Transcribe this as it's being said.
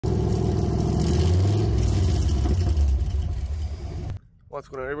What's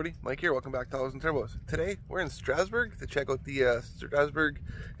going on, everybody? Mike here. Welcome back to Tahoes and Turbos. Today we're in Strasbourg to check out the Strasbourg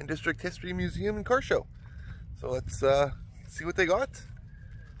and District History Museum and Car Show. So let's see what they got.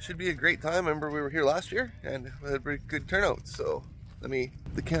 Should be a great time. Remember, we were here last year and we had a pretty good turnout. So let me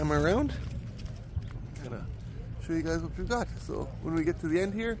put the camera around and show you guys what we've got. So when we get to the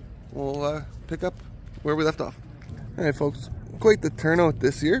end here, we'll pick up where we left off. All right, folks. Quite the turnout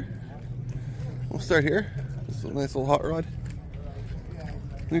this year. We'll start here. This is a nice little hot rod.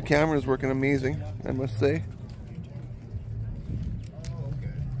 New camera is working amazing, I must say.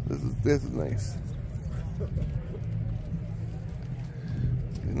 This is nice.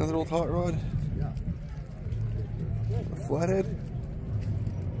 Another old hot rod. A flathead.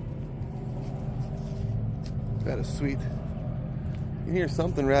 That is sweet. You can hear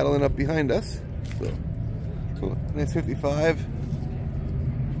something rattling up behind us. So nice 55.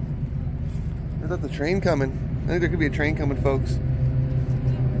 Is that the train coming? I think there could be a train coming, folks.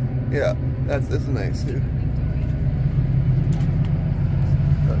 Yeah, this is nice too.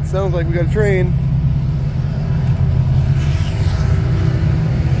 That sounds like we got a train.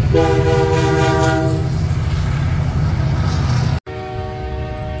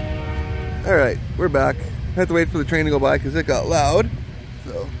 Alright, we're back. I had to wait for the train to go by because it got loud.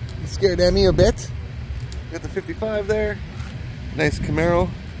 So, it scared Emmy a bit. Got the 55 there. Nice Camaro.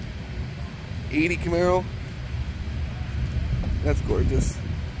 80 Camaro. That's gorgeous.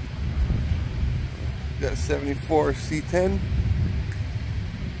 Got a 74 C10,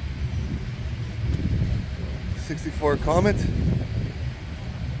 64 Comet.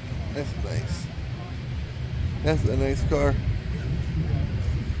 That's nice. That's a nice car.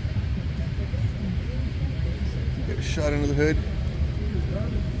 Get a shot under the hood.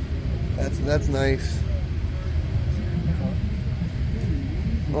 That's nice.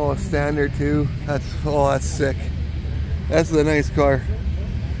 Oh, a standard too. That's sick. That's a nice car.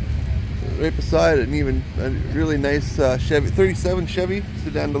 Right beside it, and even a really nice Chevy, 37 Chevy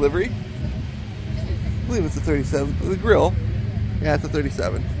sedan delivery. I believe it's a 37. The grill, yeah, it's a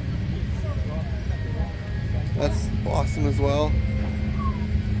 37. That's awesome as well.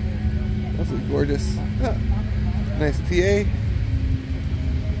 That's gorgeous. Yeah. Nice TA.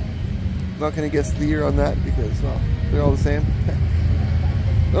 Not gonna guess the year on that because, well, they're all the same.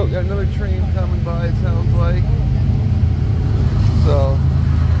 Oh, got another train coming by, it sounds like. So.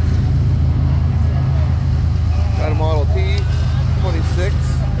 Got a Model T, 26.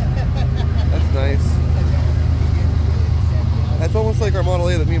 That's nice. That's almost like our Model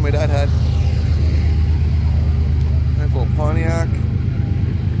A that me and my dad had. Nice little Pontiac.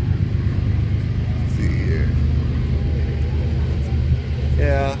 Let's see here.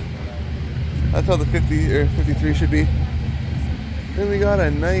 Yeah, that's how the 50 or 53 should be. Then we got a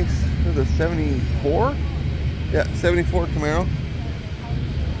nice, what is it, 74? Yeah, 74 Camaro.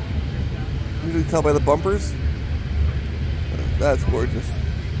 Usually tell by the bumpers. That's gorgeous.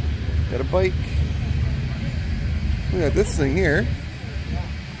 Got a bike. We got this thing here.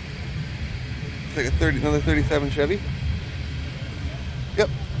 It's like another 37 Chevy. Yep.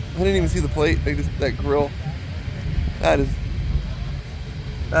 I didn't even see the plate. That grill. That is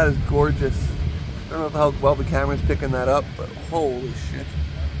gorgeous. I don't know how well the camera's picking that up, but holy shit.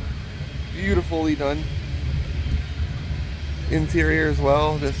 Beautifully done. Interior as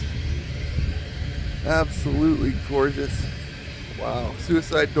well, just absolutely gorgeous. Wow,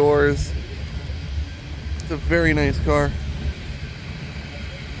 suicide doors. It's a very nice car.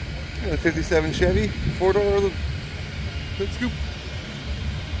 Got a 57 Chevy, 4-door with a hood scoop.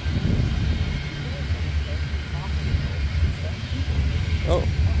 Oh.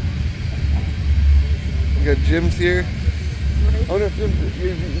 We got Jim's here. I wonder if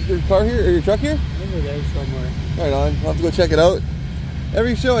your car here, or your truck here? Over there somewhere. Right on, I'll have to go check it out.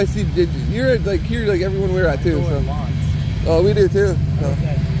 Every show I see, you're like here like everyone we're at too. So. Oh, we do too. So.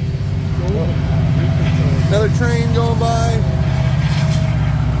 Okay. Another train going by.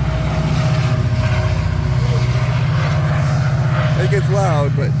 It gets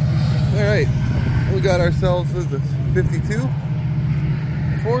loud, but all right. We got ourselves the 52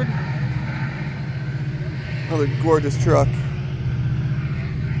 Ford. Another gorgeous truck.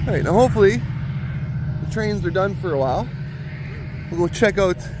 All right, now hopefully the trains are done for a while. We'll go check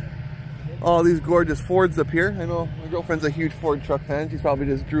out all these gorgeous Fords up here. I know my girlfriend's a huge Ford truck fan. She's probably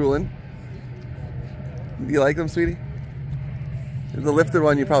just drooling. Do you like them, sweetie? The lifted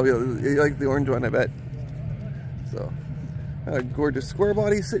one, you like the orange one, I bet. So, a gorgeous square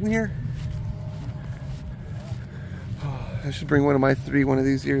body sitting here. Oh, I should bring one of my three one of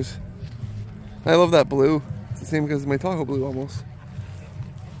these years. I love that blue. It's the same as my Tahoe blue almost.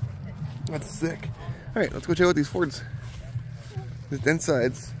 That's sick. All right, let's go check out these Fords. There's dent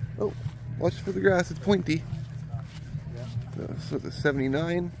sides. Oh, watch for the grass, it's pointy. So it's a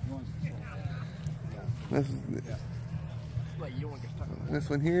 79. This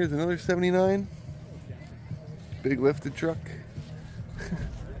one here is another 79. Big lifted truck.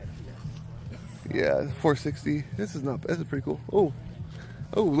 Yeah, 460. This is pretty cool. Oh,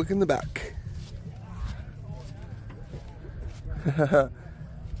 look in the back.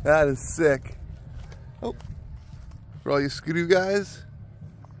 That is sick. Oh, for all you Skidoo guys,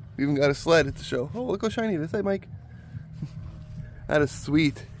 we even got a sled at the show. Oh, look how shiny it is. Hey, Mike. That is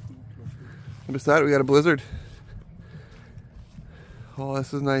sweet. And beside it, we got a Blizzard. Oh,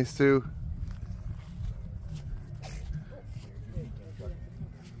 this is nice too.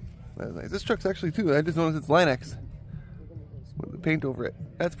 That's nice. This truck's actually too. I just noticed it's Line-X with the paint over it.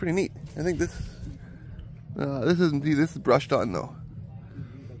 That's pretty neat. I think this isn't. This is brushed on though.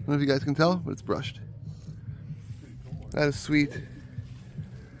 I don't know if you guys can tell, but it's brushed. That is sweet.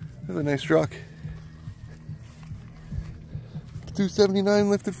 That's a nice truck. 279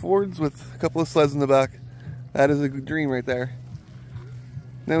 lifted Fords with a couple of sleds in the back. That is a good dream right there.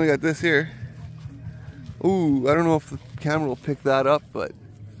 Then we got this here. Ooh, I don't know if the camera will pick that up, but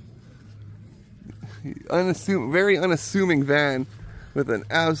very unassuming van with an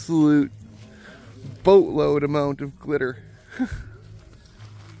absolute boatload amount of glitter.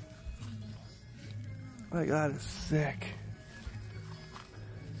 Like, that is sick.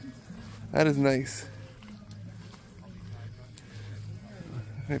 That is nice.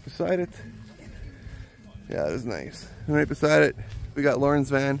 Right beside it, yeah, that is nice. And right beside it, we got Lauren's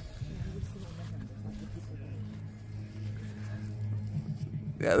van.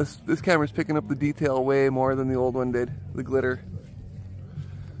 Yeah, this camera's picking up the detail way more than the old one did, the glitter.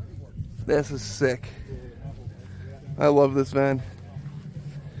 This is sick. I love this van.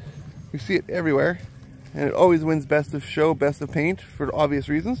 You see it everywhere, and it always wins best of show, best of paint for obvious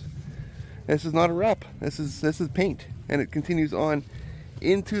reasons. This is not a wrap. This is paint, and it continues on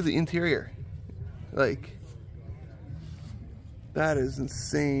into the interior. Like, that is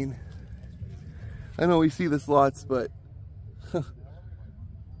insane. I know we see this lots, but this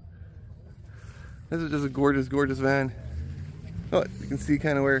is just a gorgeous, gorgeous van. Oh, you can see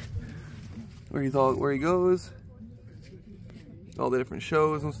kind of where he goes, all the different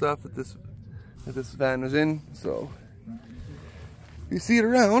shows and stuff that this van was in. So you see it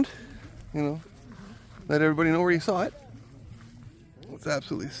around, you know, let everybody know where you saw it. It's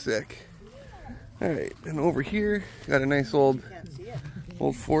absolutely sick. All right, and over here got a nice old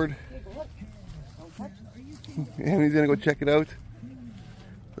Ford. And he's gonna go check it out.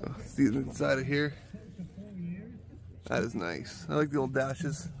 So see the inside of here. That is nice. I like the old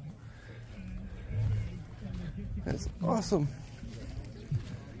dashes. That's awesome.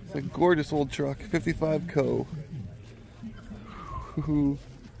 It's a gorgeous old truck, 55 Co.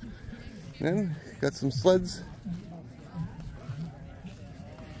 Then got some sleds.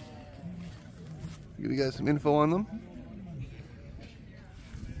 Give you guys some info on them.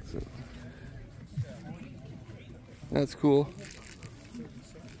 So, that's cool.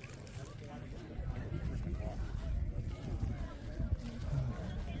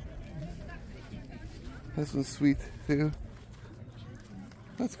 This one's sweet too.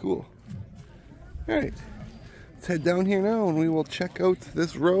 That's cool. Alright, let's head down here now and we will check out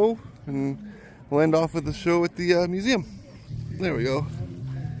this row and we'll end off with the show at the museum. There we go.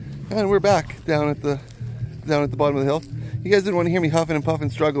 And we're back down at the bottom of the hill. You guys didn't want to hear me huffing and puffing,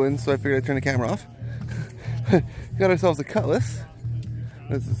 struggling, so I figured I'd turn the camera off. Got ourselves a Cutlass.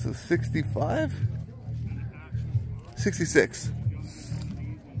 Is this a 65? 66.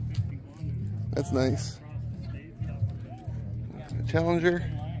 That's nice. A Challenger.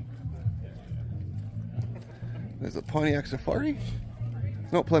 There's a Pontiac Safari.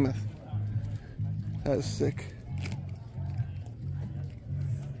 No, Plymouth. That is sick.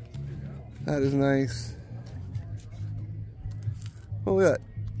 That is nice. Oh, look at that.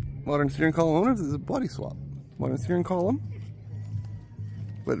 Modern steering column. I wonder if this is a body swap. Modern steering column.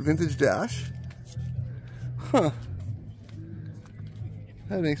 But vintage dash. Huh.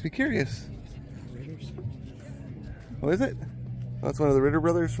 That makes me curious. Oh, is it? Oh, that's one of the Ritter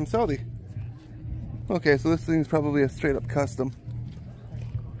brothers from Southey. Okay, so this thing's probably a straight up custom.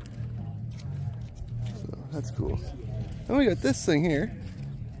 So that's cool. And we got this thing here.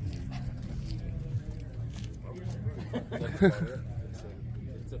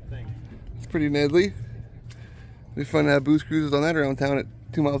 It's a thing. It's pretty Nedley. It'd be fun to have boost cruises on that around town at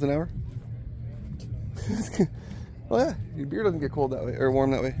 2 miles an hour. Oh yeah, your beer doesn't get cold that way, or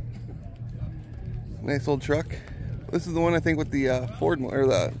warm that way. Nice old truck. This is the one I think with the Ford or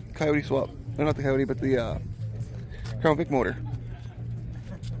the Coyote swap. Or not the Coyote, but the Crown Vic motor.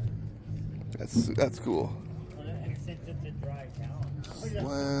 That's cool.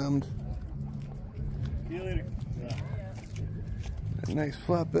 Slammed. A nice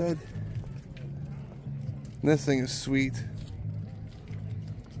flatbed. And this thing is sweet.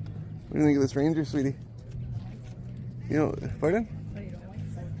 What do you think of this Ranger, sweetie? You know, pardon?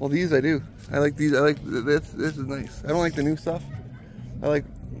 Well, these I do. I like these. I like this. This is nice. I don't like the new stuff. I like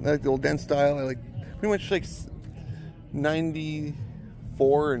the old dent style. I like pretty much like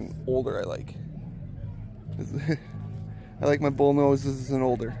 94 and older. I like. I like my bull noses and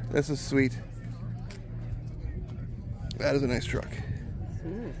older. This is sweet. That is a nice truck.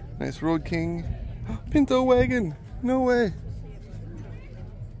 Nice Road King. Pinto wagon. No way.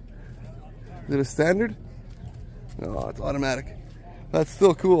 Is it a standard? No, it's automatic. That's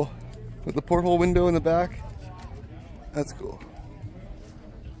still cool. With the porthole window in the back. That's cool.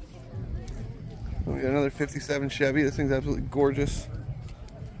 We got another 57 Chevy. This thing's absolutely gorgeous.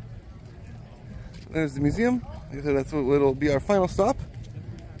 There's the museum. Like I said, that's what it'll be our final stop.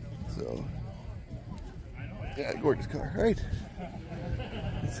 So, yeah, gorgeous car. All right.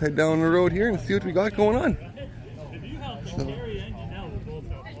 Let's head down the road here and see what we got going on. So,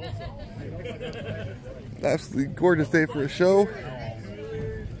 absolutely gorgeous day for a show.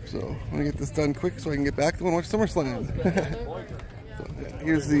 So I'm gonna get this done quick so I can get back to watch SummerSlam. So,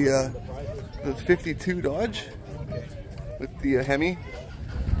 here's the 52 Dodge with the Hemi.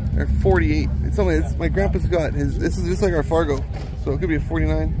 They're 48. It's something. It's my grandpa's got his. This is just like our Fargo, so it could be a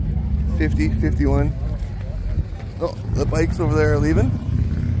 49, 50, 51. Oh, the bikes over there are leaving.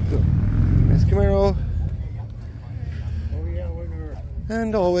 So, nice Camaro.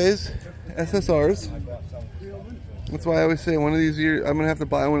 And always SSRs. That's why I always say one of these years I'm gonna have to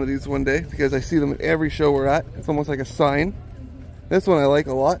buy one of these one day because I see them at every show we're at. It's almost like a sign. This one I like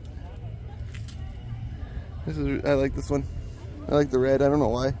a lot. I like this one. I like the red. I don't know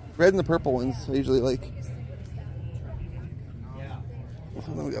why. Red and the purple ones I usually like.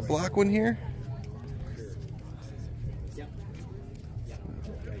 So then we got a black one here.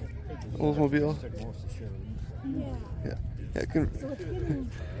 Oldsmobile. Yeah.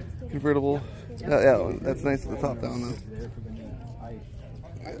 Convertible. Yeah, that's nice at the top down though.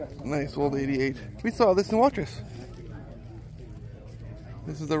 Nice old 88. We saw this in Watrous.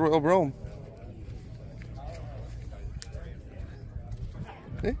 This is the Royal Brome.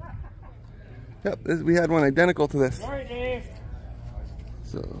 Okay. Yep, we had one identical to this. Sorry, Dave.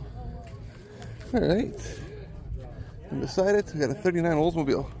 So, all right. And beside it, we got a 39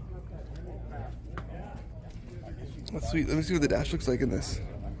 Oldsmobile. That's sweet. Let me see what the dash looks like in this.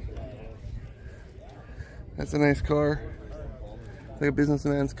 That's a nice car. Like a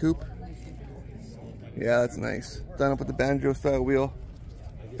businessman's coupe. Yeah, that's nice. Done up with the banjo style wheel.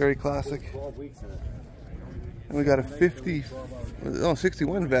 Very classic. And we got a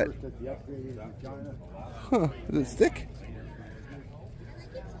 61 Vet. Huh, is it stick?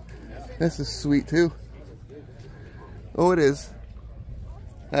 This is sweet too. Oh, it is.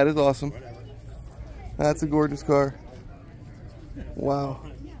 That is awesome. That's a gorgeous car. Wow.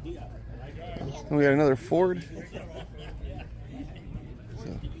 And we got another Ford. So,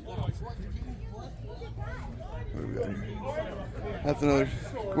 what do we got here? That's another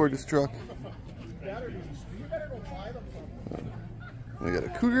gorgeous truck. We got a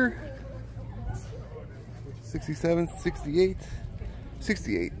Cougar. 67, 68,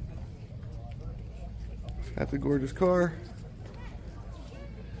 68. That's a gorgeous car.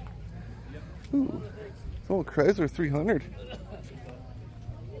 Ooh. Oh, Chrysler 300.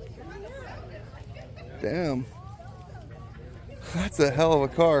 Damn. That's a hell of a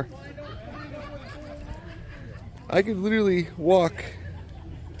car. I could literally walk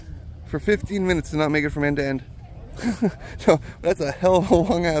for 15 minutes and not make it from end to end. No, that's a hell of a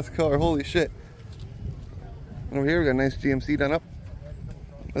long ass car. Holy shit. And over here we got a nice GMC done up.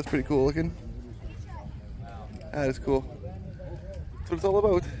 That's pretty cool looking. That is cool. That's what it's all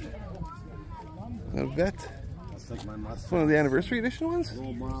about. A Vet. It's one of the anniversary edition ones.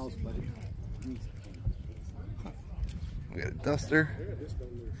 We got a Duster.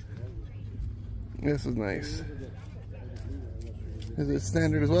 This is nice. Is it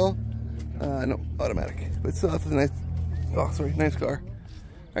standard as well? No, automatic. But still, that's a nice. Oh, sorry, nice car. All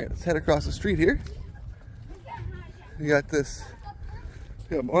right, let's head across the street here. We got this.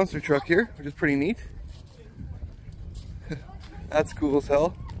 We got a monster truck here, which is pretty neat. That's cool as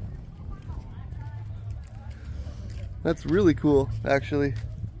hell. That's really cool, actually.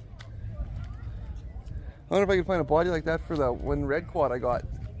 I wonder if I can find a body like that for the one red quad I got.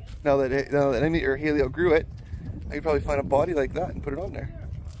 Now that Amy or Haley outgrew it, I could probably find a body like that and put it on there.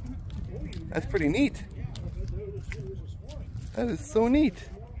 That's pretty neat. That is so neat.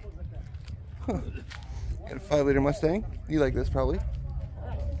 Huh. Got a 5-liter Mustang. You like this probably?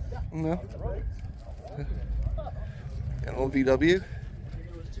 No? An old VW.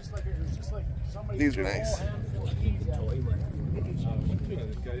 These are nice.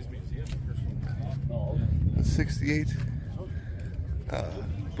 A 68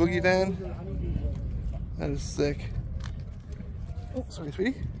 boogie van. That is sick. Oh, sorry,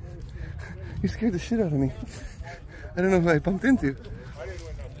 sweetie. You scared the shit out of me. I don't know who I bumped into.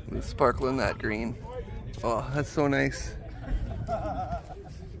 The sparkle in that green. Oh, that's so nice.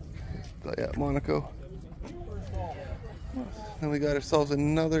 But yeah, Monaco. Then we got ourselves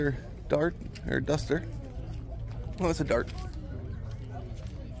another Dart, or Duster. Oh, it's a Dart.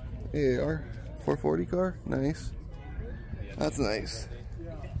 AAR 440 car. Nice. That's nice.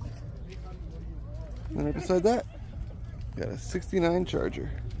 And right beside that, got a 69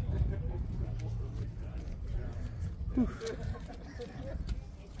 Charger. Whew.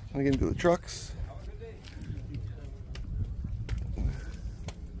 Let me get into the trucks.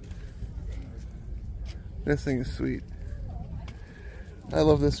 This thing is sweet. I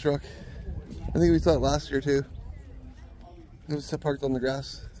love this truck. I think we saw it last year too. It was parked on the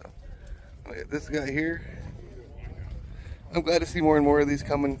grass. So, look at this guy here. I'm glad to see more and more of these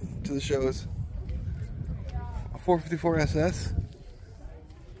coming to the shows. A 454 SS.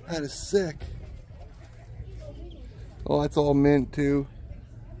 That is sick. Oh, that's all mint too.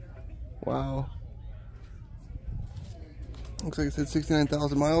 Wow. Looks like it said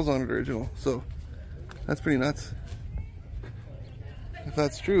 69,000 miles on it original. So that's pretty nuts. If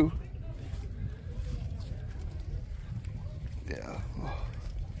that's true. Yeah. Oh.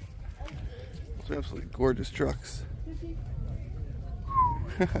 Those are absolutely gorgeous trucks.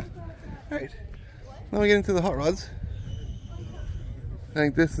 Alright. Now we get into the hot rods. I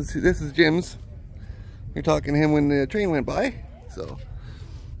think this is Jim's. You're talking to him when the train went by. So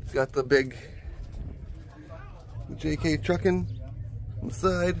he's got the big JK trucking on the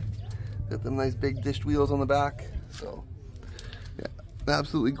side. Got them nice big dished wheels on the back. So yeah,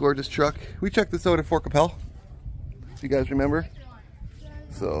 absolutely gorgeous truck. We checked this out at Fort Capel, if you guys remember.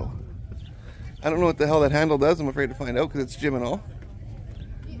 So I don't know what the hell that handle does. I'm afraid to find out because it's Jim and all.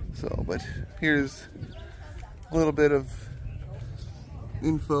 So, but here's a little bit of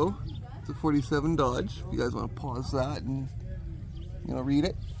info. It's a 47 Dodge. If you guys want to pause that and, you know, read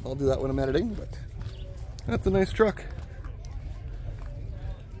it, I'll do that when I'm editing. But that's a nice truck.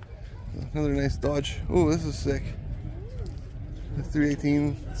 Another nice Dodge. Oh, this is sick. The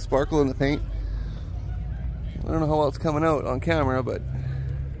 318 sparkle in the paint. I don't know how well it's coming out on camera, but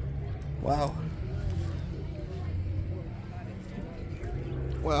wow.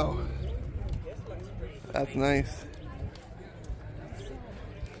 Wow. That's nice.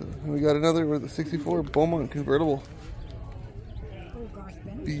 So we got another with the 64 Beaumont convertible.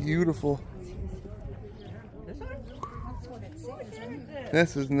 Beautiful.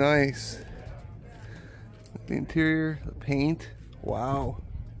 This is nice. The interior, the paint. Wow.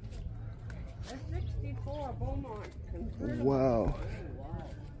 Wow.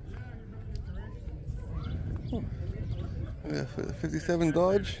 Yeah, for the 57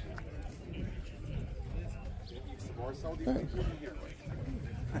 Dodge. Right.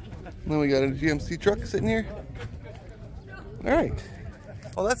 Then we got a GMC truck sitting here. Alright.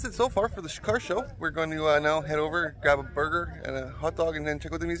 Well, that's it so far for the car show. We're going to now head over, grab a burger and a hot dog, and then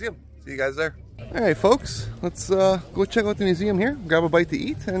check out the museum. See you guys there. Alright, folks. Let's go check out the museum here, grab a bite to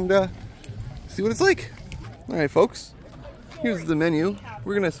eat, and see what it's like. Alright, folks. Here's the menu.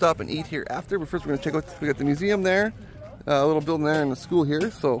 We're going to stop and eat here after, but first we're going to check out, we got the museum there, a little building there, and the school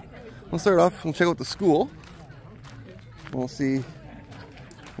here. So we'll start off and check out the school. We'll see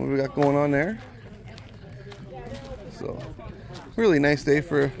what we got going on there. So, really nice day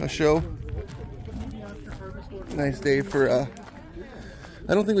for a show. Nice day for,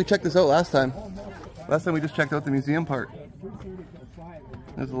 I don't think we checked this out last time. Last time we just checked out the museum part.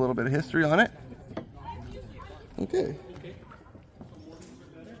 There's a little bit of history on it. Okay.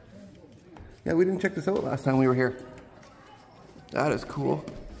 Yeah, we didn't check this out last time we were here. That is cool.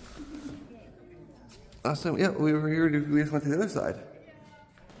 Last time, yeah, we were here, we just went to the other side.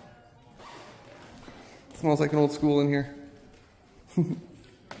 Smells like an old school in here.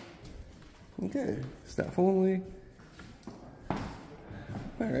 Okay, staff only.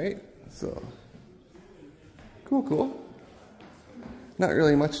 Alright, so, cool. Not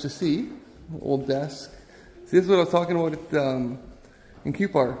really much to see. Old desk. See, this is what I was talking about at, in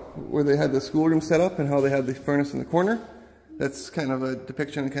QPAR, where they had the schoolroom set up and how they had the furnace in the corner. That's kind of a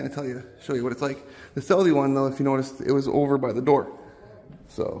depiction and kind of show you what it's like. The Southey one, though, if you noticed, it was over by the door.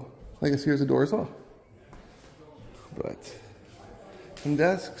 So, I guess here's the door as well. But, some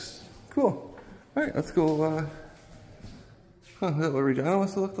desks, cool. Alright, let's go, is that what Regina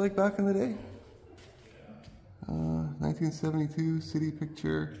must have looked like back in the day? 1972, city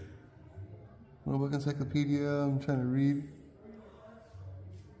picture. Book encyclopedia, I'm trying to read.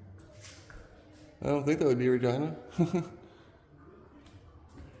 I don't think that would be Regina.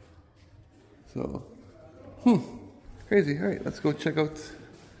 So, crazy. Alright, let's go check out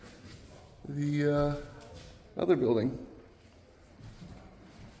the other building.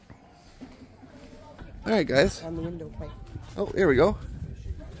 Alright, guys. On the window, right. Oh, here we go.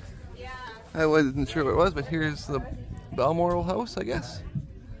 I wasn't sure what it was, but here's the Balmoral House, I guess.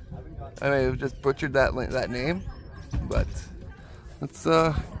 I may have just butchered that name, but let's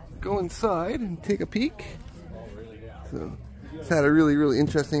go inside and take a peek. So, it's had a really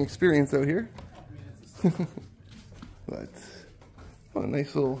interesting experience out here. But oh, a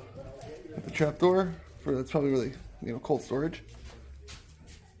nice little with the trap door for that's probably really cold storage.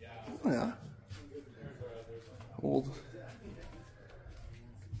 Oh yeah, old.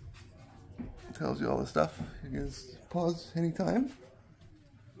 Tells you all the stuff. You can just pause anytime.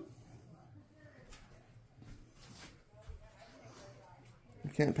 You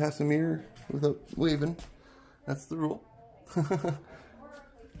can't pass a mirror without waving. That's the rule.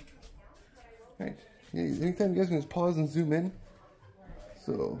 Right. Yeah, anytime you guys can just pause and zoom in.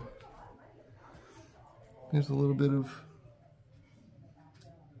 So here's a little bit of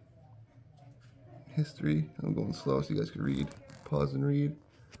history. I'm going slow so you guys can read. Pause and read.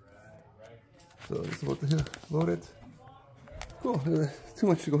 So that's about it. Cool. Too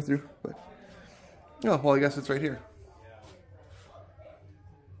much to go through, but oh well, I guess it's right here.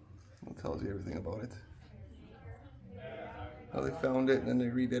 It tells you everything about it. How they found it and then they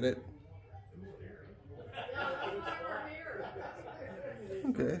redid it.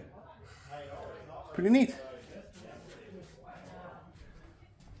 Okay. Pretty neat.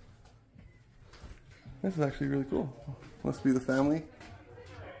 This is actually really cool. Must be the family.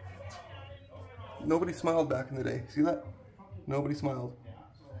 Nobody smiled back in the day. See that? Nobody smiled.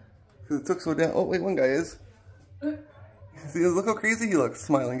 Because it took so damn... Oh, wait, one guy is. See, look how crazy he looks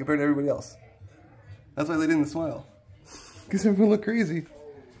smiling compared to everybody else. That's why they didn't smile. Because everyone looked crazy.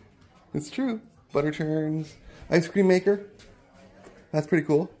 It's true. Butter churns. Ice cream maker. That's pretty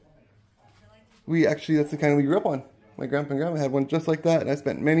cool. That's the kind we grew up on. My grandpa and grandma had one just like that, and I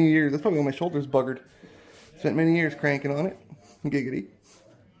spent many years, that's probably when my shoulders buggered. Spent many years cranking on it. Giggity.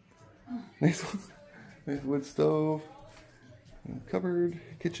 Nice wood stove. Cupboard.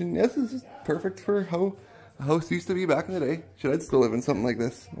 Kitchen. Yes, this is perfect for how a house used to be back in the day. I'd still live in something like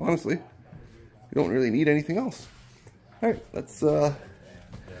this, honestly. You don't really need anything else. Alright, let's head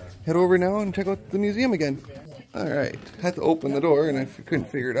over now and check out the museum again. Alright, had to open the door and I couldn't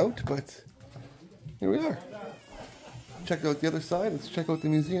figure it out, but here we are. Check out the other side. Let's check out the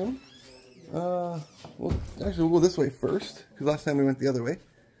museum. Well, actually, we'll go this way first, because last time we went the other way.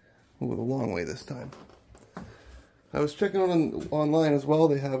 We'll go the long way this time. I was checking online as well.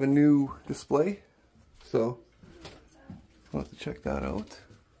 They have a new display, so I'll have to check that out.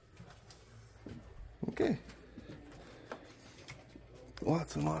 Okay.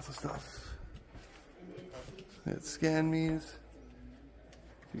 Lots and lots of stuff. It's scan me's.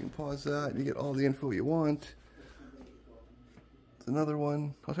 You can pause that. You get all the info you want. It's another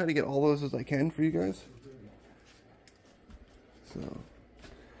one. I'll try to get all those as I can for you guys. So,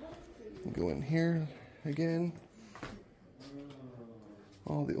 go in here again.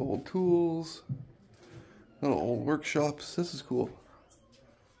 All the old tools. Little old workshops. This is cool.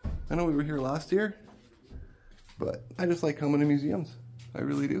 I know we were here last year, but I just like coming to museums. I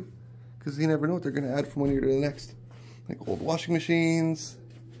really do. Because you never know what they're going to add from one year to the next. Like old washing machines,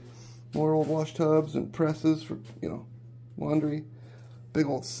 more old wash tubs and presses for, laundry. Big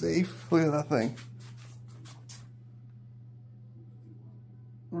old safe. Look at that thing.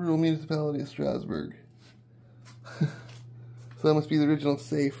 Rural Municipality of Strasbourg. So that must be the original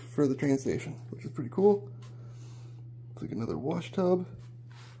safe for the train station, which is pretty cool. It's like another wash tub.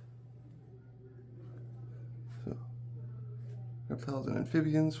 So, reptiles and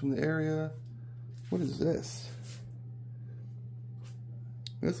amphibians from the area. What is this?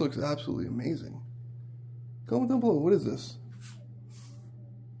 This looks absolutely amazing. Comment down below, what is this?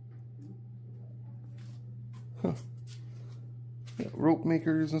 Huh. Yeah, rope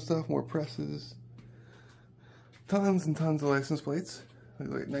makers and stuff, more presses. Tons and tons of license plates.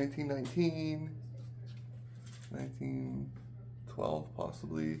 Like 1919, 1912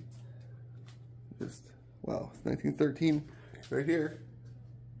 possibly. Just, wow, 1913 right here.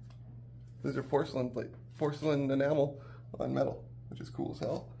 These are porcelain enamel on metal, which is cool as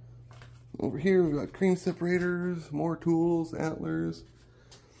hell. Over here we've got cream separators, more tools, antlers.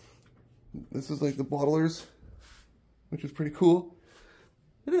 This is like the bottlers, which is pretty cool.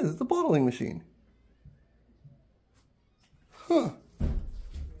 It is, it's a bottling machine. Huh.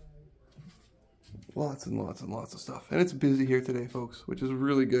 Lots and lots and lots of stuff. And it's busy here today, folks, which is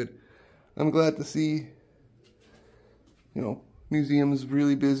really good. I'm glad to see, you know, museums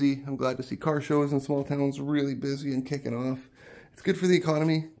really busy. I'm glad to see car shows in small towns really busy and kicking off. It's good for the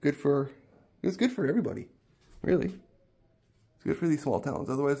economy, it's good for everybody, really. It's good for these small towns,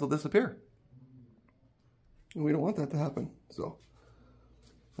 otherwise they'll disappear. And we don't want that to happen, so.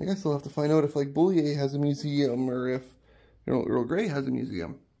 I guess I'll have to find out if like Boulier has a museum or if, you know, Earl Grey has a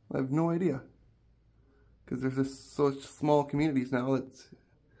museum. I have no idea. Because there's just such small communities now that,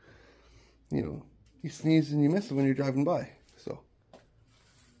 you know, you sneeze and you miss it when you're driving by. So,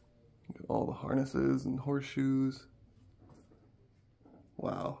 all the harnesses and horseshoes.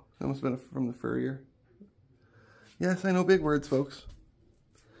 Wow, that must have been from the furrier. Yes, I know big words, folks.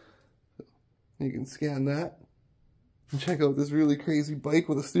 So, you can scan that. And check out this really crazy bike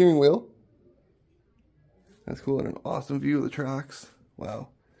with a steering wheel. That's cool, and an awesome view of the tracks. Wow.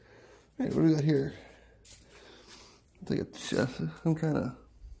 Alright, what do we got here? It's like a chest, some kind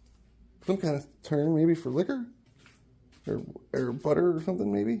of turn, maybe for liquor? Or butter or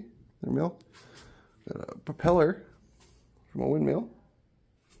something, maybe? Or milk. Got a propeller from a windmill.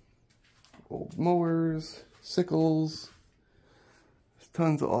 Old mowers, sickles. There's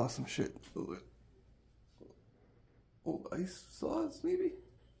tons of awesome shit. Old ice saws, maybe?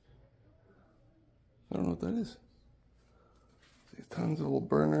 I don't know what that is. See, tons of old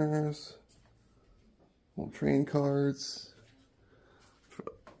burners, old train cards.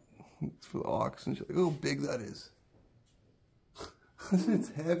 It's for the ox and shit. Look how big that is. It's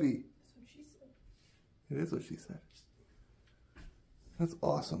heavy. That's what she said. It is what she said. That's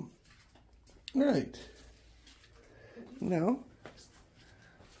awesome. All right. Now,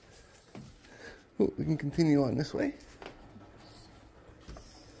 we can continue on this way.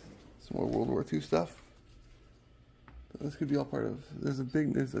 Some more World War II stuff. This could be all part of. I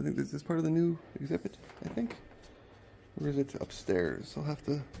think this is part of the new exhibit. I think. Or is it upstairs? I'll have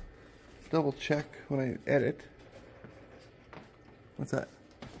to double check when I edit. What's that?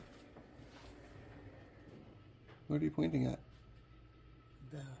 What are you pointing at?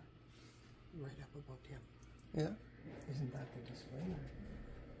 The right up above him. Yeah. Isn't that the display?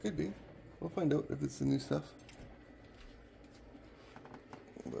 Could be. We'll find out if it's the new stuff.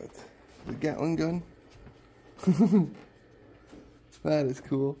 But the Gatling gun. That is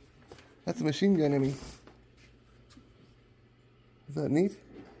cool. That's a machine gun, Emmy. Is that neat?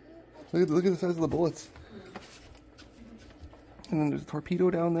 Look at the size of the bullets. And then there's a torpedo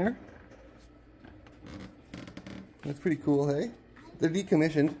down there. That's pretty cool, hey? They're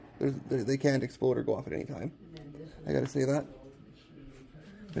decommissioned. They can't explode or go off at any time. I gotta say that.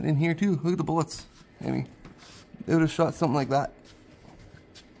 But in here too, look at the bullets, Amy. They would have shot something like that.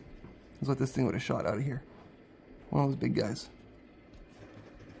 That's what this thing would have shot out of here. One of those big guys.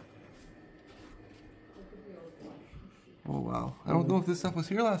 Oh wow. I don't know if this stuff was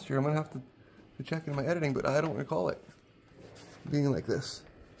here last year. I'm gonna have to check in my editing, but I don't recall it being like this.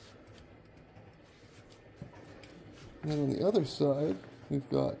 And on the other side, we've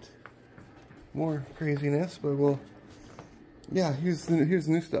got more craziness, but yeah, here's the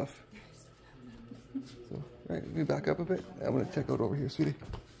new stuff. So, alright, let me back up a bit. I'm gonna check out over here, sweetie.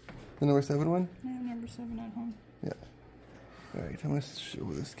 The number 7 one? I have number 7 at home. Yeah. Alright, I'm gonna show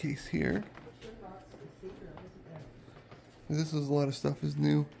this case here. This is a lot of stuff is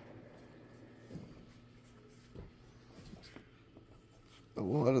new. A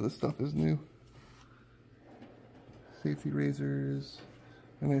lot of the stuff is new. Safety razors,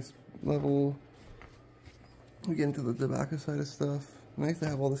 a nice level. We get into the tobacco side of stuff. Nice to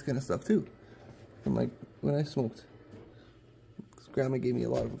have all this kind of stuff too. From like when I smoked. Grandma gave me a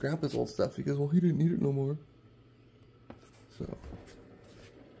lot of Grandpa's old stuff because, well, he didn't need it no more. So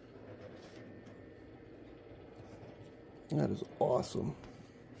that is awesome.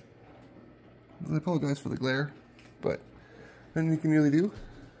 I apologize for the glare, but nothing you can really do.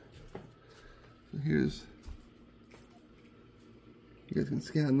 So here's, you guys can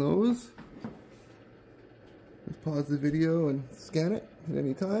scan those. Just pause the video and scan it at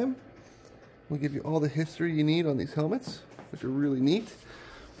any time. We'll give you all the history you need on these helmets, which are really neat.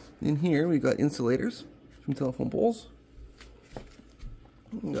 In here we got insulators from telephone poles.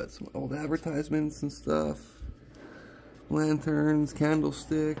 We got some old advertisements and stuff. Lanterns,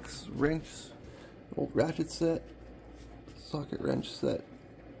 candlesticks, wrench, old ratchet set, socket wrench set.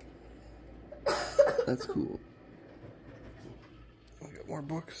 That's cool. We got more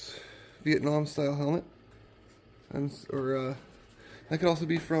books. Vietnam style helmet. That could also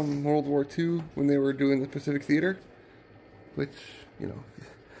be from World War II when they were doing the Pacific Theater, which, you know,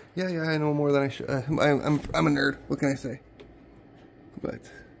 yeah, I know more than I should. I'm a nerd. What can I say? But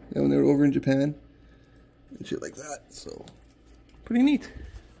yeah, when they were over in Japan and shit like that, so pretty neat.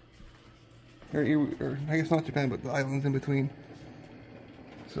 Or I guess not Japan, but the islands in between.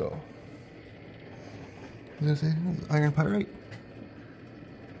 So, I was gonna say iron pyrite.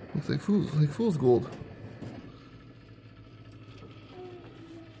 Looks like fool's gold.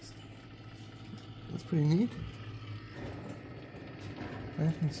 That's pretty neat.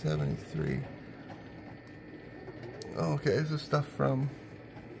 1973. Oh, okay, this is stuff from,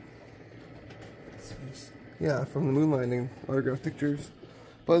 yeah, from the moon landing. Autographed pictures.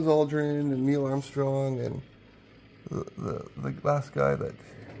 Buzz Aldrin and Neil Armstrong and the last guy that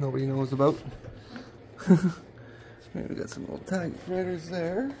nobody knows about. Right, we got some old tag writers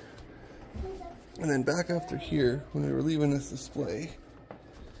there. And then back after here, when we were leaving this display,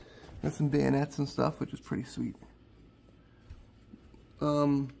 got some bayonets and stuff, which is pretty sweet.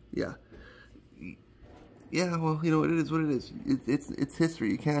 Yeah. Yeah, well, you know, it is what it is. It's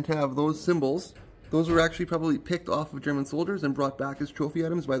history. You can't have those symbols. Those were actually probably picked off of German soldiers and brought back as trophy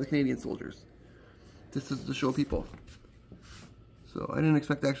items by the Canadian soldiers. This is to show people. So I didn't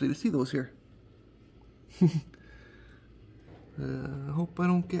expect actually to see those here. I hope I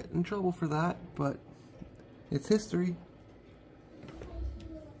don't get in trouble for that, but it's history.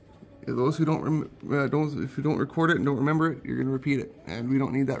 Those who don't if you don't record it and don't remember it, you're gonna repeat it, and we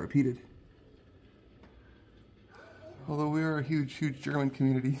don't need that repeated. Although we are a huge German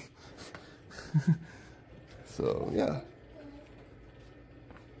community. So yeah.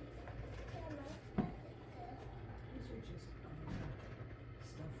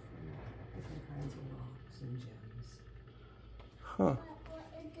 Huh.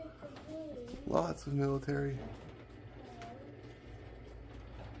 Lots of military.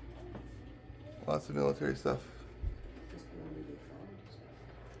 Lots of military stuff.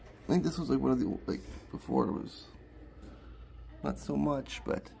 I think this was like one of the, like, before it was not so much,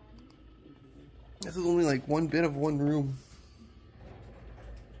 but this is only like one bit of one room,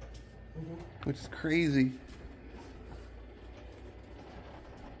 which is crazy.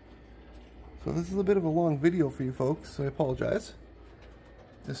 So this is a bit of a long video for you folks, so I apologize.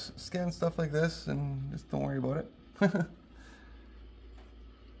 Just scan stuff like this and just don't worry about it.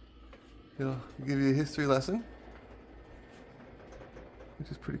 It'll give you a history lesson,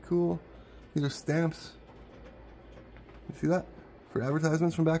 which is pretty cool. These are stamps. You see that? For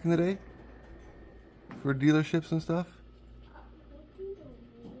advertisements from back in the day? For dealerships and stuff?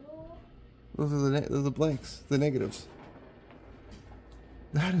 Those are the blanks, the negatives.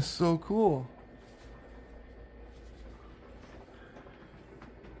 That is so cool.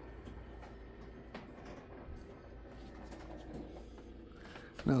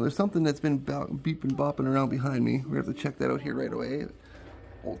 Now there's something that's been beeping bopping around behind me. We have to check that out here right away.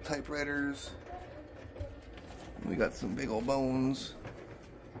 Old typewriters. We got some big old bones.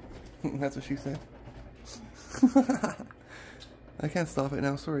 That's what she said. I can't stop it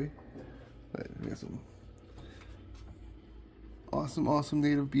now, sorry. But we got some awesome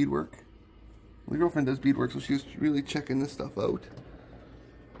native beadwork. My girlfriend does beadwork, so she's really checking this stuff out.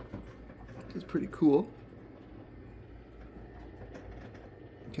 It's pretty cool.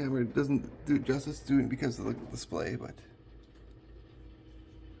 The camera doesn't do it justice doing it because of the display, but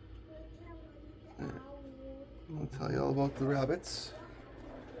I'll tell you all about the rabbits.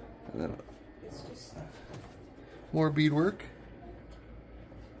 And then more beadwork.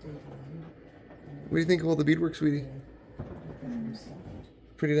 What do you think of all the beadwork, sweetie?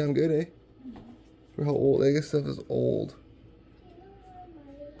 Pretty damn good, eh? For how old? I guess stuff is old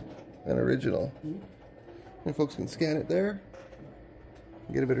and original. And folks can scan it there.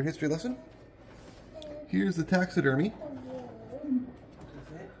 Get a better history lesson. Here's the taxidermy.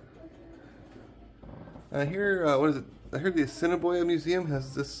 Here, what is it? I heard the Assiniboia Museum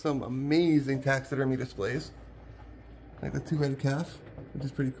has just some amazing taxidermy displays. Like the two-headed calf, which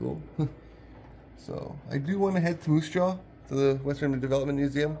is pretty cool. So, I do want to head to Moose Jaw, to the Western Development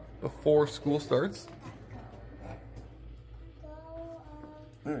Museum, before school starts.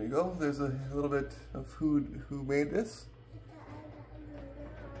 There you go. There's a little bit of who made this.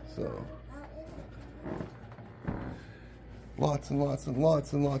 So, lots and lots and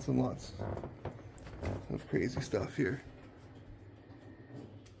lots and lots and lots of crazy stuff here.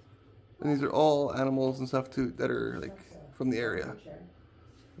 And these are all animals and stuff too that are like from the area.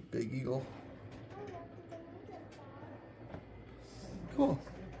 Big eagle. Cool.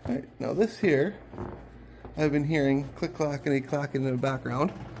 Alright, now this here, I've been hearing click-clackety clacking in the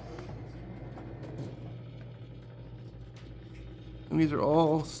background. And these are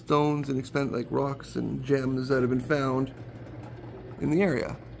all stones and like rocks and gems that have been found in the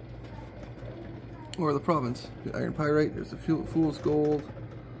area. Or the province. The iron pyrite, there's the fool's gold.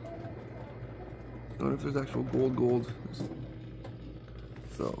 I don't know if there's actual gold.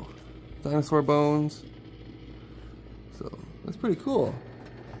 So, dinosaur bones. So, that's pretty cool.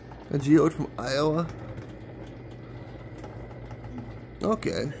 A geode from Iowa.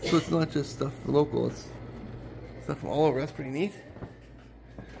 Okay, so it's not just stuff for local, it's stuff from all over. That's pretty neat.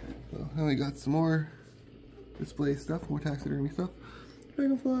 So, then we got some more display stuff, more taxidermy stuff.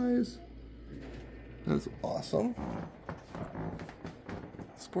 Dragonflies. That's awesome.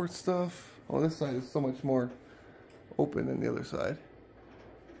 Sports stuff. Oh, this side is so much more open than the other side.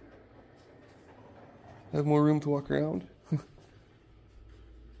 Have more room to walk around.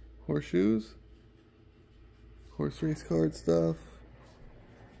 Horseshoes. Horse race card stuff.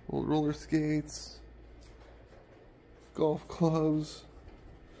 Old roller skates. Golf clubs.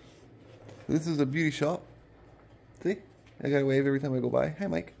 This is a beauty shop. See? I gotta wave every time I go by. Hi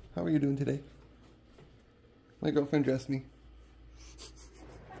Mike, how are you doing today? My girlfriend dressed me.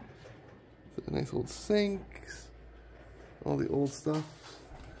 So nice old sinks. All the old stuff.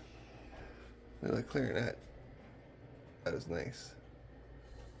 Look at that clarinet. That is nice.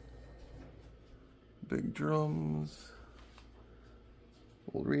 Big drums.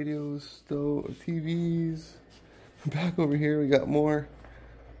 Old radios, stove, TVs. Back over here we got more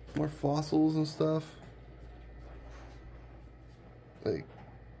fossils and stuff. Like,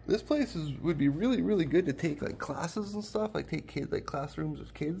 this place would be really good to take like classes and stuff, like take kids, like classrooms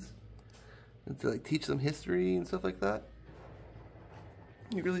with kids, and to like teach them history and stuff like that.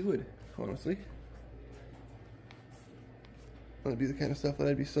 You really would, honestly. That'd be the kind of stuff that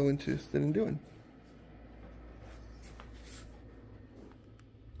I'd be so interested in doing.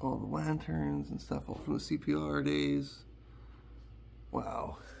 All the lanterns and stuff, all from the CPR days.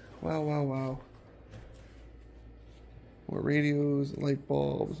 Wow. Wow. More radios, and light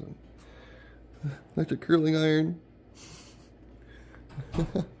bulbs, and electric curling iron.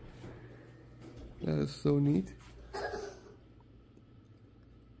 That is so neat.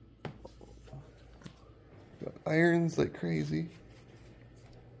 Got irons like crazy.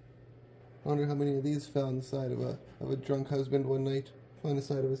 I wonder how many of these found the side of a drunk husband one night. On the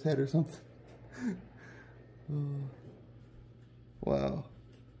side of his head or something. Oh. Wow.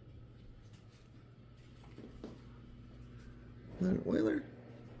 Is that an oiler?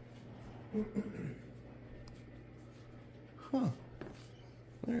 Huh.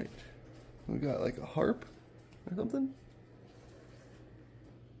 Alright. We got like a harp or something?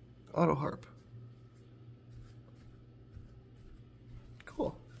 Auto harp.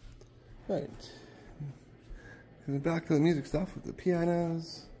 Cool. Alright. And then back to the music stuff with the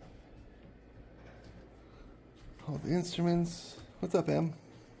pianos. All the instruments. What's up, Em?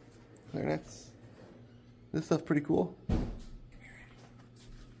 Clarinets. This stuff's pretty cool.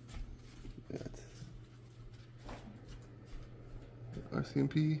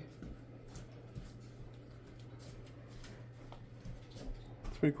 RCMP.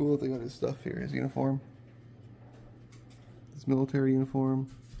 It's pretty cool that they got his stuff here, his uniform. His military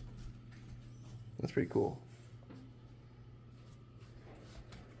uniform. That's pretty cool.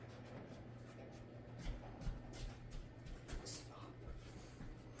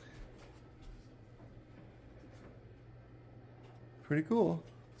 Pretty cool.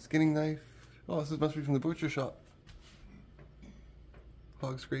 Skinning knife. Oh, this must be from the butcher shop.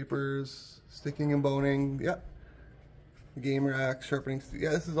 Hog scrapers, sticking and boning. Yep. Gamer axe, sharpening.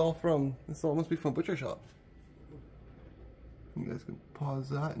 Yeah, this all must be from a butcher shop. You guys can pause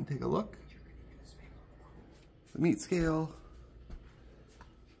that and take a look. The meat scale.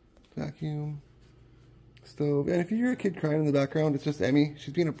 Vacuum. Stove. And if you hear a kid crying in the background, it's just Emmy.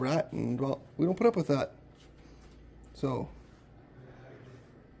 She's being a brat, and well, we don't put up with that. So,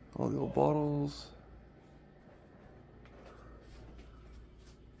 all the old bottles.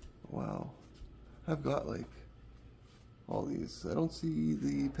 Wow. I've got like all these. I don't see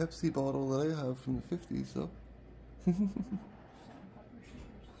the Pepsi bottle that I have from the 50s though.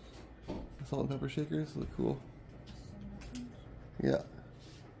 Salt and pepper shakers look cool. Yeah.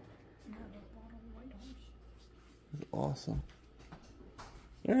 That's awesome.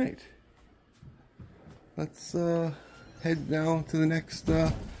 Alright. Let's head down to the next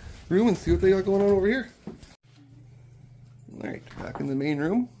room and see what they got going on over here. Alright, back in the main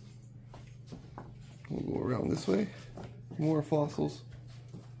room. We'll go around this way. More fossils.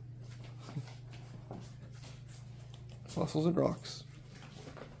 Fossils and rocks.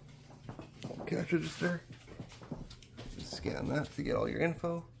 Cash register. Just scan that to get all your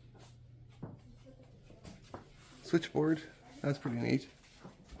info. Switchboard. That's pretty neat.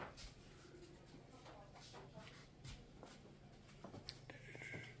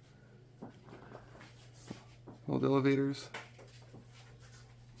 Old elevators.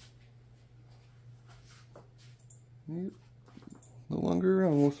 Yep. No longer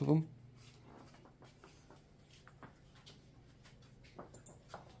around, most of them.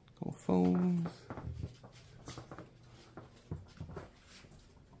 Old phones.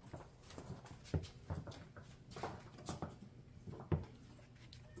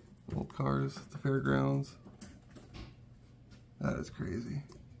 Old cars at the fairgrounds. That is crazy.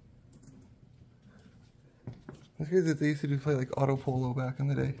 It's crazy that they used to play like auto polo back in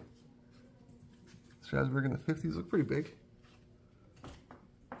the day. Strasbourg in the 50s looked pretty big.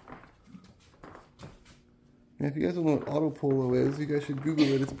 And if you guys don't know what auto polo is, you guys should Google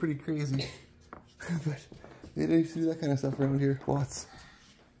it. It's pretty crazy. But they used to do that kind of stuff around here. Lots.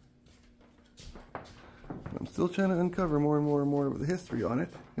 I'm still trying to uncover more and more and more of the history on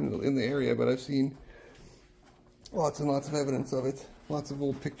it in the area, but I've seen lots and lots of evidence of it. Lots of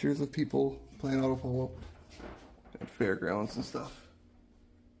old pictures of people playing auto polo at fairgrounds and stuff.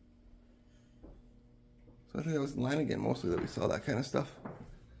 So I think that was in Lanigan mostly that we saw that kind of stuff.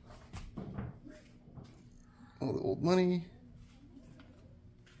 All the old money.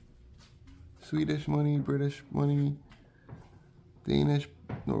 Swedish money, British money, Danish,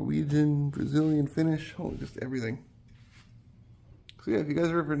 Norwegian, Brazilian, Finnish, oh, just everything. So yeah, if you guys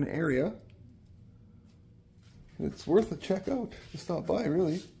are ever in an area, it's worth a check out to stop by,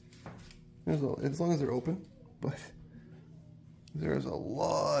 really. As long as they're open, but there's a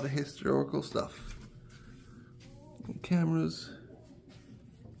lot of historical stuff. Cameras.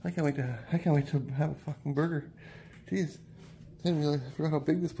 I can't wait to have a fucking burger. Jeez, I forgot how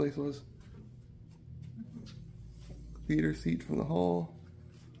big this place was. Theater seat from the hall.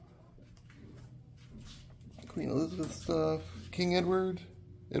 Queen Elizabeth stuff. King Edward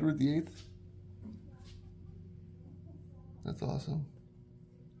VIII. That's awesome.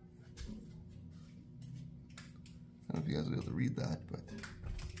 I don't know if you guys will be able to read that, but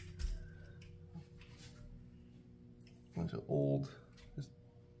a bunch of old,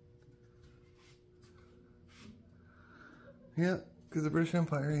 yeah, because the British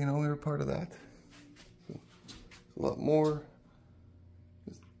Empire, you know, they were part of that. So it's a lot more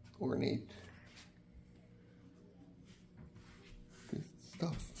just ornate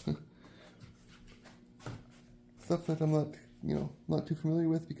stuff. Stuff that I'm not, you know, not too familiar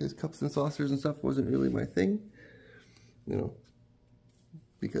with because cups and saucers and stuff wasn't really my thing, you know,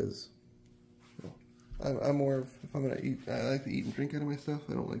 because I'm more of, if I'm gonna eat, I like to eat and drink out of my stuff.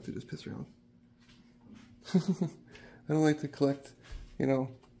 I don't like to just piss around. I don't like to collect, you know,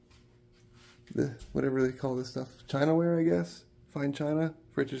 the whatever they call this stuff, Chinaware, I guess, fine china,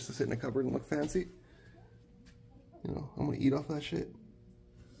 for it just to sit in a cupboard and look fancy. You know, I'm gonna eat off that shit.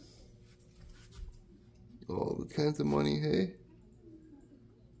 All the kinds of money, hey?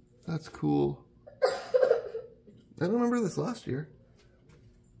 That's cool. I don't remember this last year.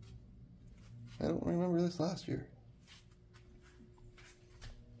 There's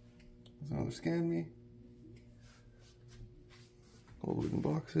another Scan Me. Old wooden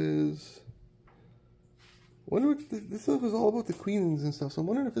boxes. I wonder if this stuff is all about the queens and stuff, so I'm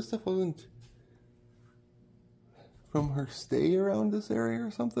wondering if this stuff wasn't from her stay around this area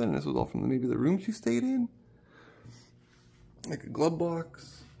or something, and this was all from maybe the room she stayed in. Like a glove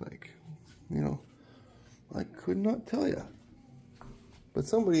box, like, you know, I could not tell ya. But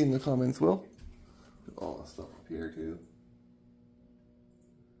somebody in the comments will. All the stuff up here too.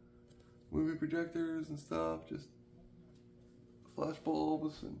 Movie projectors and stuff, just flash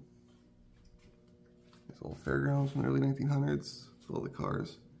bulbs and these old fairgrounds from the early 1900s. All the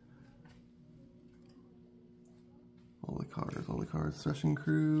cars. All the cars. Session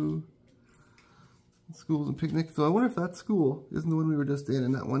crew. Schools and picnics. So I wonder if that school isn't the one we were just in,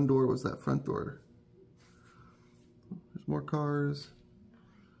 and that one door was that front door. There's more cars.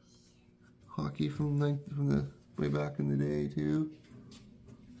 Hockey from the way back in the day too.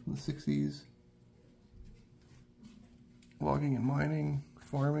 From the 60s. Logging and mining,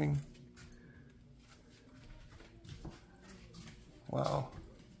 farming. Wow.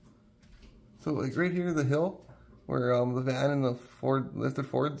 So like right here, the hill, where the van and the lifted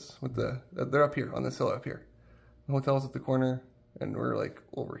Fords with they're up here on this hill up here. The hotel's at the corner, and we're like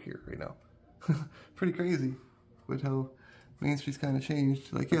over here right now. Pretty crazy, but how Main Street's kind of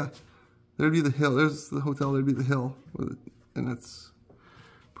changed. Like, yeah, there'd be the hill. There's the hotel. There'd be the hill, and that's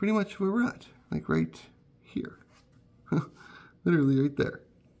pretty much where we're at. Like right here, literally right there.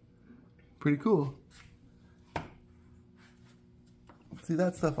 Pretty cool. See,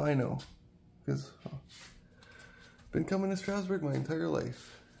 that stuff I know, because Been coming to Strasbourg my entire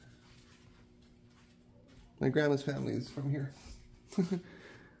life. My grandma's family is from here.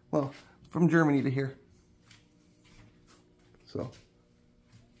 Well, from Germany to here. So,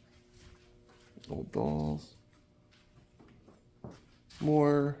 old dolls.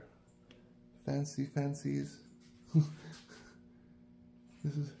 More fancies.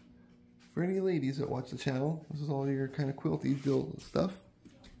 This is for any ladies that watch the channel. This is all your kind of quilty build stuff.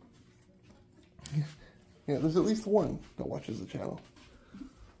 Yeah, there's at least one that watches the channel.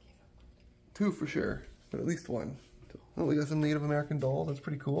 Two for sure, but at least one. Oh, we got some Native American dolls. That's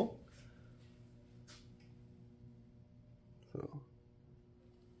pretty cool. So,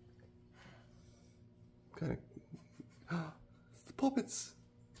 kind of. It's the puppets.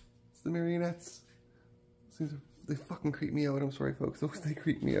 It's the marionettes. They fucking creep me out. I'm sorry, folks. They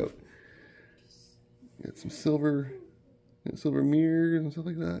creep me out. Got some silver mirrors and stuff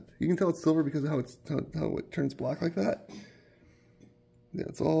like that. You can tell it's silver because of how it turns black like that. Yeah,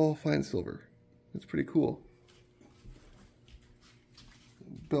 it's all fine silver. It's pretty cool.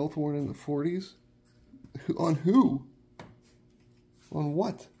 Belt worn in the 40s. On who? On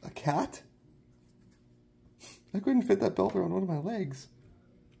what? A cat? I couldn't fit that belt around one of my legs.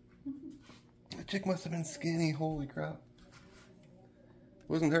 That chick must have been skinny. Holy crap.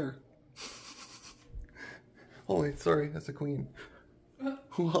 Wasn't her. Oh wait, sorry, that's a queen.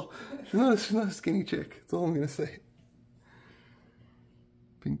 Well, she's not a skinny chick. That's all I'm gonna say.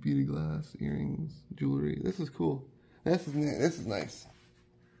 Pink beaded glass, earrings, jewelry. This is cool. This is nice.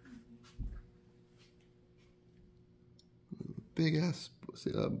 Big ass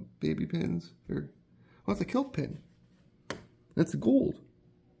baby pins. Or, oh, it's a kilt pin. That's gold.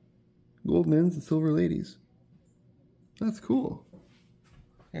 Gold men's and silver ladies. That's cool.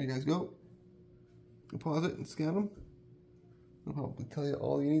 There you guys go. Pause it and scan them. I'll probably tell you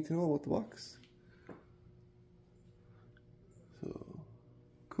all you need to know about the box. So,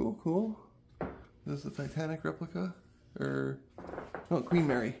 cool. This is the Titanic replica. Or, no, Queen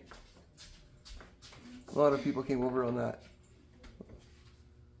Mary. A lot of people came over on that.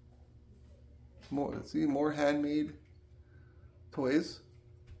 More handmade toys.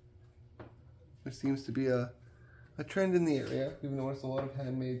 There seems to be a trend in the area. We've noticed a lot of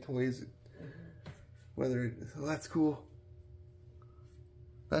handmade toys. So that's cool.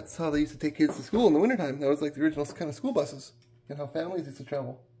 That's how they used to take kids to school in the wintertime. That was like the original kind of school buses. And how families used to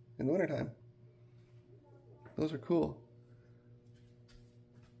travel in the wintertime. Those are cool.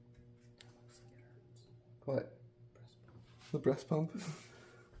 What? The breast pump?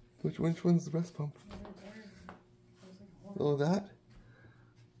 Which one's the breast pump? Oh, that?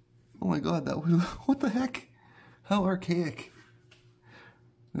 Oh my god, that was... What the heck? How archaic.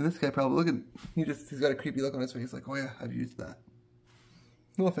 And this guy probably, look at... He's got a creepy look on his face, like, oh yeah, I've used that.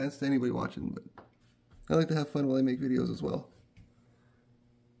 No offense to anybody watching, but I like to have fun while I make videos as well.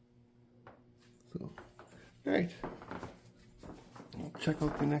 So, alright. I'll check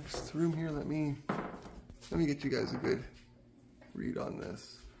out the next room here. Let me get you guys a good read on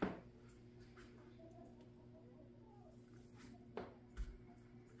this.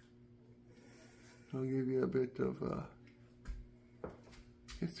 I'll give you a bit of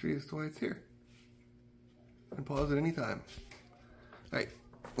history as to why it's here. And pause at any time. Alright,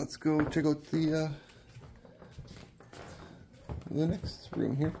 let's go check out the next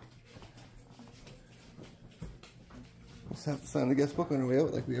room here. Let's have to sign the guest book on our way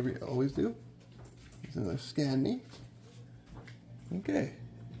out like we always do. There's another scan me. Okay.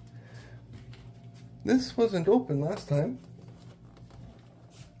 This wasn't open last time.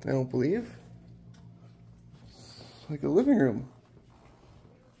 I don't believe. It's like a living room.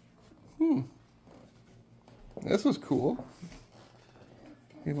 This was cool.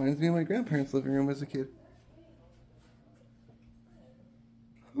 It reminds me of my grandparents' living room as a kid.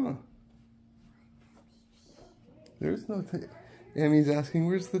 Huh. There's no Emmy's asking,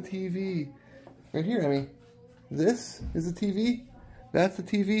 where's the TV? Right here, Emmy. This is the TV. That's the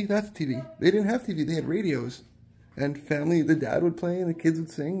TV. That's the TV. They didn't have TV. They had radios. And family, the dad would play and the kids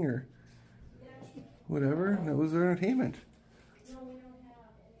would sing or whatever. And that was their entertainment.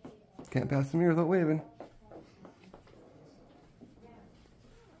 Can't pass the mirror without waving.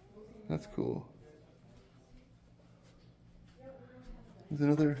 That's cool.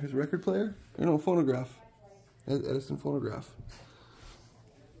 There's his record player? Or no, phonograph. Edison phonograph.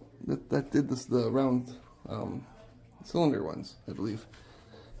 That did this, the round cylinder ones, I believe.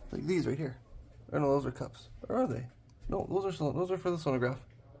 Like these right here. Or no, those are cups. Or are they? No, those are for the sonograph.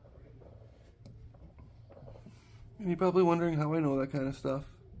 And you're probably wondering how I know that kind of stuff.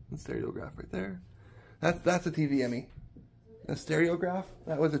 And stereograph right there. That's a TV, Emmy. a stereograph.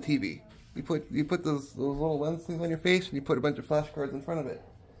 That was a TV. You put those little lens things on your face, and you put a bunch of flashcards in front of it.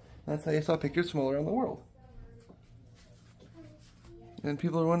 That's how you saw pictures from all around the world. And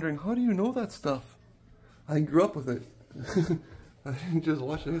people are wondering, how do you know that stuff? I grew up with it. I didn't just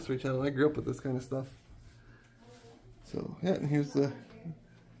watch the History Channel. I grew up with this kind of stuff. So yeah, and here's the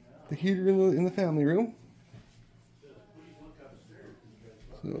heater in the family room.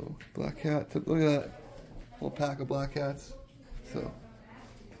 So black cat. Look at that little pack of black cats. So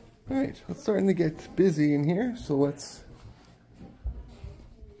all right, it's starting to get busy in here. So let's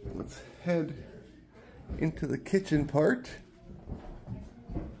head into the kitchen part,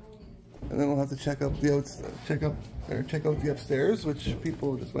 and then we'll have to check out the upstairs, which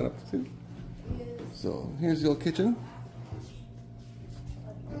people just went up to. So here's the old kitchen.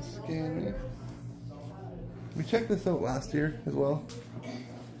 Scan me. We checked this out last year as well,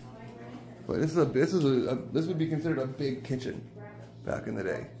 but this would be considered a big kitchen back in the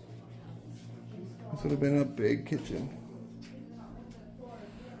day. This would have been a big kitchen.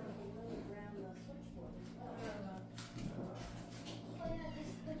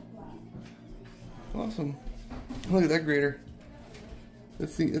 Awesome. Look at that grater.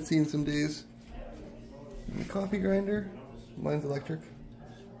 It's seen some days. And the coffee grinder. Mine's electric.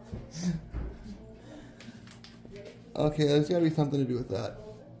 Okay, there's gotta be something to do with that.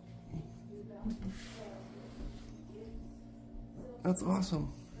 That's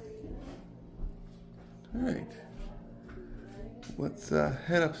awesome. Alright. Let's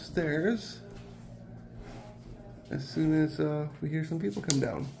head upstairs as soon as we hear some people come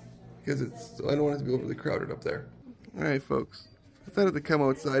down. Because I don't want it to be overly crowded up there. Alright folks, I thought I'd come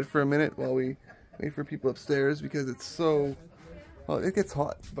outside for a minute while we wait for people upstairs because it's so, well, it gets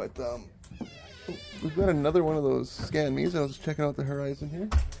hot, but we've got another one of those scan me's. I was checking out the horizon here.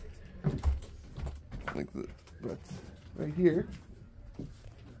 But right here.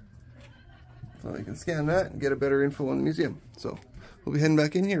 So you can scan that and get a better info on the museum. So we'll be heading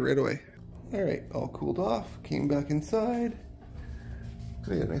back in here right away. Alright, all cooled off, came back inside.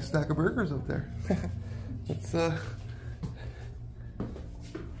 They got a nice stack of burgers up there. Let's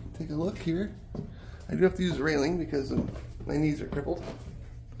take a look here. I do have to use a railing because my knees are crippled,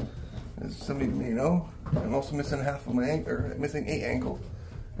 as somebody may know. I'm also missing half of my ankle, or missing a ankle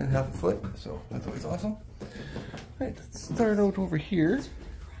and half a foot, so that's always awesome. Alright, let's start out over here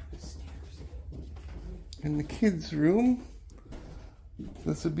in the kids' room.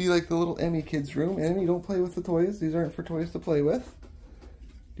 This would be like the little Emmy kids' room. Emmy, don't play with the toys. These aren't for toys to play with.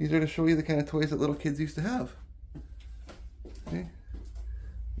 These are to show you the kind of toys that little kids used to have. Okay.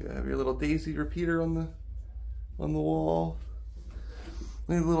 You have your little daisy repeater on the wall.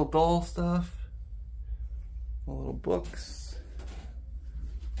 Maybe little doll stuff. All little books.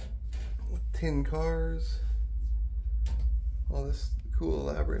 Tin cars. All this cool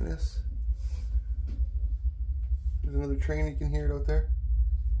elaborateness. There's another train, you can hear it out there.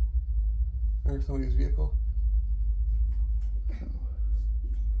 Or somebody's vehicle.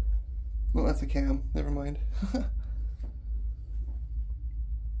 Oh, that's a cam. Never mind.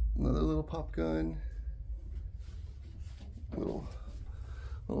 Another little pop gun. Little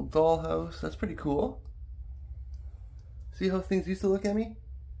dollhouse. That's pretty cool. See how things used to look at me?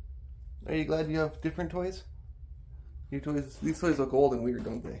 Are you glad you have different toys? These toys look old and weird,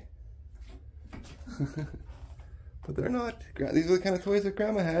 don't they? But they're not. These are the kind of toys that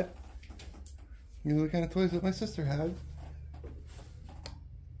Grandma had. These are the kind of toys that my sister had.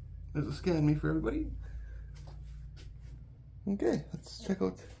 There's a scan me for everybody. Okay, let's check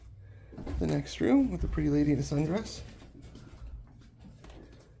out the next room with the pretty lady in a sundress.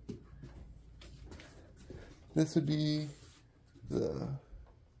 This would be the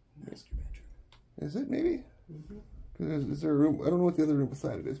master bedroom. Is it maybe? Mm-hmm. Is there a room? I don't know what the other room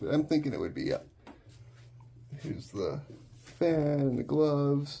beside it is, but I'm thinking it would be. Yeah. Here's the fan and the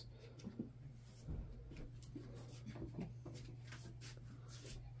gloves.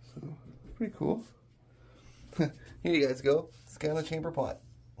 Pretty cool. Here you guys go. Scan the chamber pot.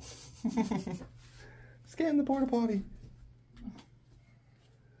 Scan the porta potty.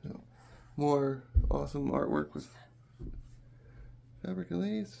 So, more awesome artwork with fabric and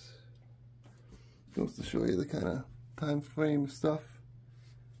lace. Goes to show you the kind of time frame stuff.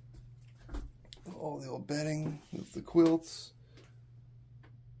 All the old bedding with the quilts.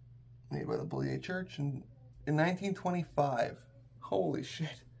 Made by the Bullier Church in 1925. Holy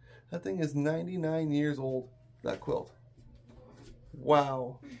shit. That thing is 99 years old, that quilt.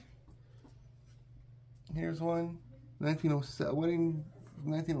 Wow. Here's one, 1907, wedding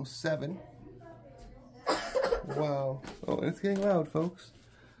 1907. Wow. Oh, and it's getting loud, folks.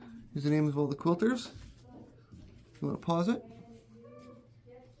 Here's the names of all the quilters. You want to pause it?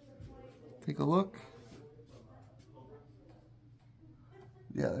 Take a look.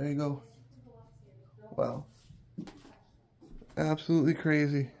 Yeah, there you go. Wow. Absolutely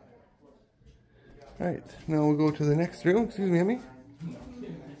crazy. Alright, now we'll go to the next room. Excuse me, Emmy.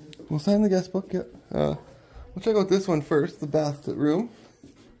 We'll sign the guest book. Yep. We'll check out this one first, the bath room.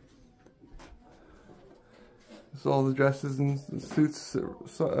 So all the dresses and suits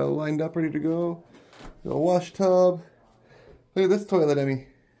lined up, ready to go. The wash tub. Look at this toilet, Emmy.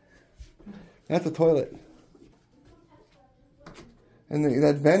 That's a toilet. And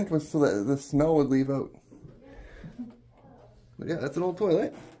that vent was so that the smell would leave out. But yeah, that's an old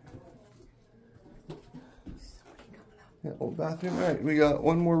toilet. Yeah, old bathroom. Alright, we got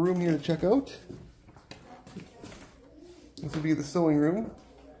one more room here to check out. This would be the sewing room.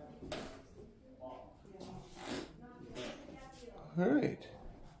 Alright.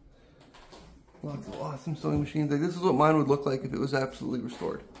 Lots of awesome sewing machines. Like, this is what mine would look like if it was absolutely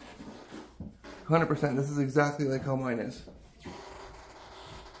restored. 100%. This is exactly like how mine is.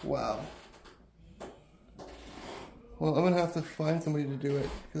 Wow. Well, I'm gonna have to find somebody to do it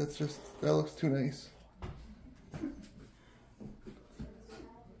because it's just, that looks too nice.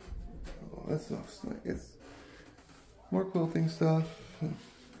 Oh, that stuff's nice. It's more quilting stuff, and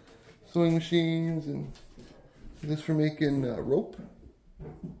sewing machines, and this for making rope,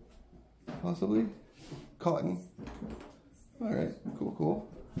 possibly cotton. All right, cool.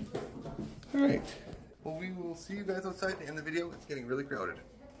 All right. Well, we will see you guys outside to end the video. It's getting really crowded.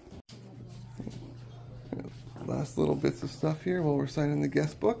 Last little bits of stuff here while we're signing the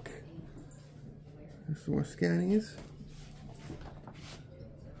guest book. There's some more scannies.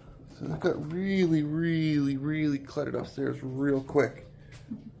 So it got really cluttered upstairs real quick.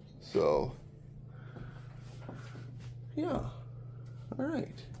 So, yeah.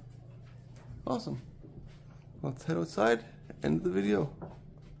 Alright. Awesome. Let's head outside, end the video.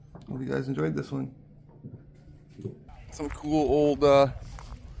 Hope you guys enjoyed this one. Some cool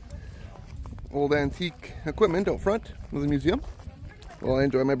old antique equipment out front of the museum. Well, I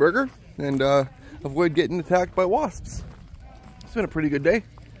enjoy my burger and avoid getting attacked by wasps. It's been a pretty good day.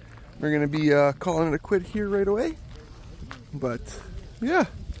 We're going to be calling it a quit here right away. But yeah,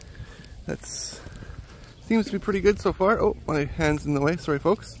 that's seems to be pretty good so far. Oh, my hand's in the way. Sorry,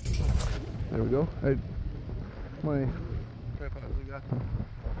 folks. There we go. My tripod we got.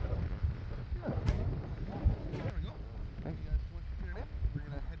 Yeah. There we go. Thank you guys so much for tuning in. We're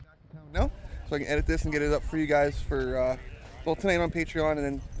going to head back to town now, so I can edit this and get it up for you guys for well, tonight on Patreon,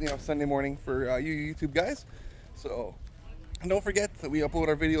 and then Sunday morning for you YouTube guys. So, and don't forget that we upload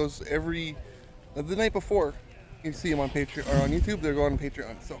our videos the night before you see them on Patreon or on YouTube. They're going on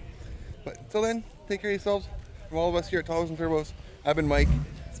Patreon. So, but until then, take care of yourselves. From all of us here at Tahoe and Turbos, I've been Mike.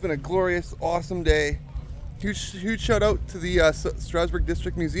 It's been a glorious, awesome day. Huge shout out to the Strasbourg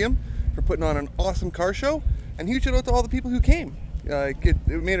District Museum for putting on an awesome car show, and huge shout out to all the people who came. It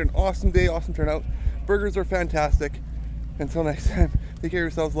made an awesome day, awesome turnout. Burgers are fantastic. Until next time, take care of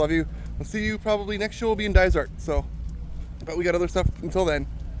yourselves. Love you. We'll see you probably next show will be in Dysart. So, but we got other stuff until then.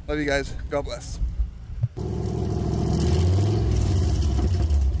 Love you guys. God bless.